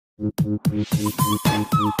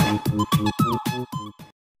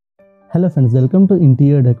Hello friends, welcome to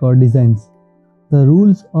Interior Decor Designs. The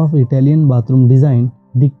rules of Italian bathroom design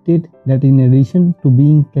dictate that in addition to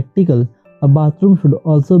being practical, a bathroom should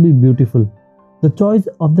also be beautiful. The choice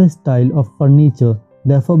of the style of furniture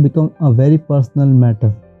therefore becomes a very personal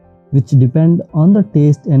matter, which depend on the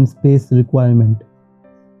taste and space requirement.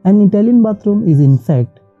 An Italian bathroom is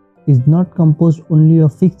not composed only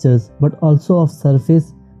of fixtures but also of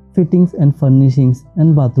surface, fittings and furnishings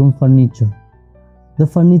and bathroom furniture. The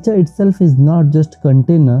furniture itself is not just a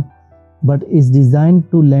container but is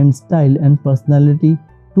designed to lend style and personality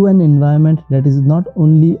to an environment that is not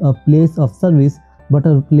only a place of service but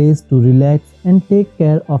a place to relax and take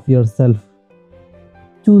care of yourself.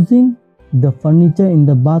 Choosing the furniture in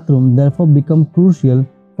the bathroom therefore becomes crucial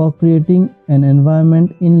for creating an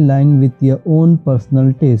environment in line with your own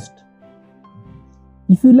personal taste.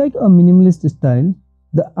 If you like a minimalist style,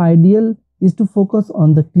 the ideal is to focus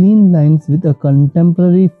on the clean lines with a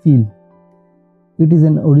contemporary feel. It is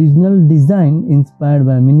an original design inspired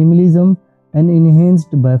by minimalism and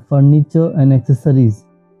enhanced by furniture and accessories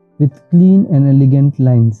with clean and elegant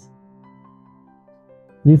lines.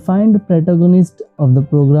 Refined protagonists of the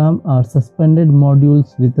program are suspended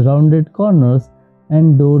modules with rounded corners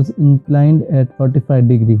and doors inclined at 45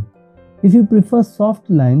 degrees. If you prefer soft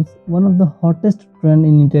lines, one of the hottest trends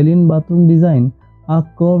in Italian bathroom design are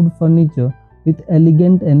curved furniture with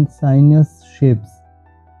elegant and sinuous shapes.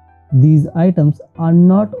 These items are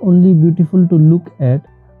not only beautiful to look at,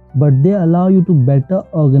 but they allow you to better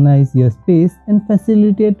organize your space and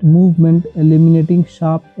facilitate movement, eliminating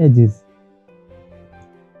sharp edges.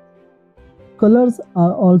 Colors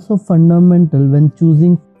are also fundamental when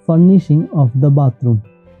choosing furnishing of the bathroom.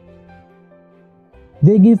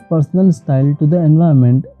 They give personal style to the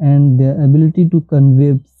environment, and their ability to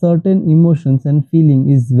convey certain emotions and feelings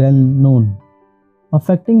is well known,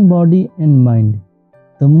 affecting body and mind.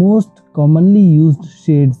 The most commonly used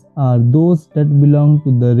shades are those that belong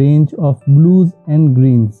to the range of blues and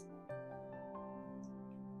greens,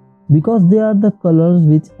 because they are the colors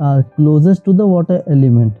which are closest to the water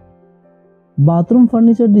element. Bathroom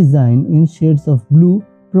furniture design in shades of blue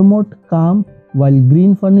promote calm, while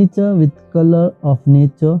green furniture with color of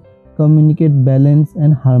nature communicate balance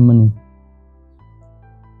and harmony.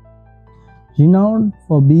 Renowned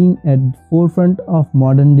for being at the forefront of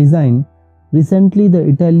modern design, recently the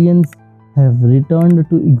Italians have returned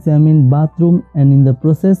to examine bathroom and in the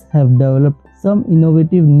process have developed some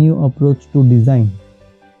innovative new approach to design.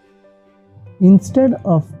 Instead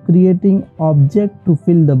of creating objects to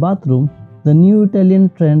fill the bathroom, the new Italian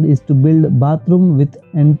trend is to build a bathroom with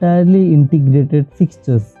entirely integrated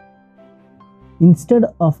fixtures. Instead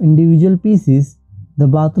of individual pieces, the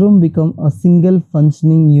bathroom becomes a single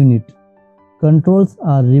functioning unit. Controls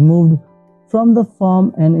are removed from the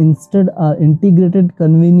form and instead are integrated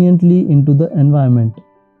conveniently into the environment.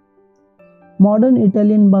 Modern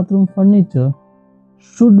Italian bathroom furniture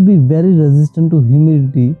should be very resistant to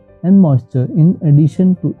humidity and moisture in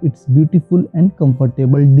addition to its beautiful and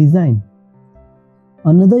comfortable design.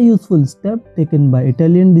 Another useful step taken by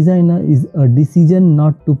Italian designer is a decision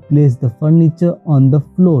not to place the furniture on the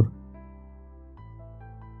floor.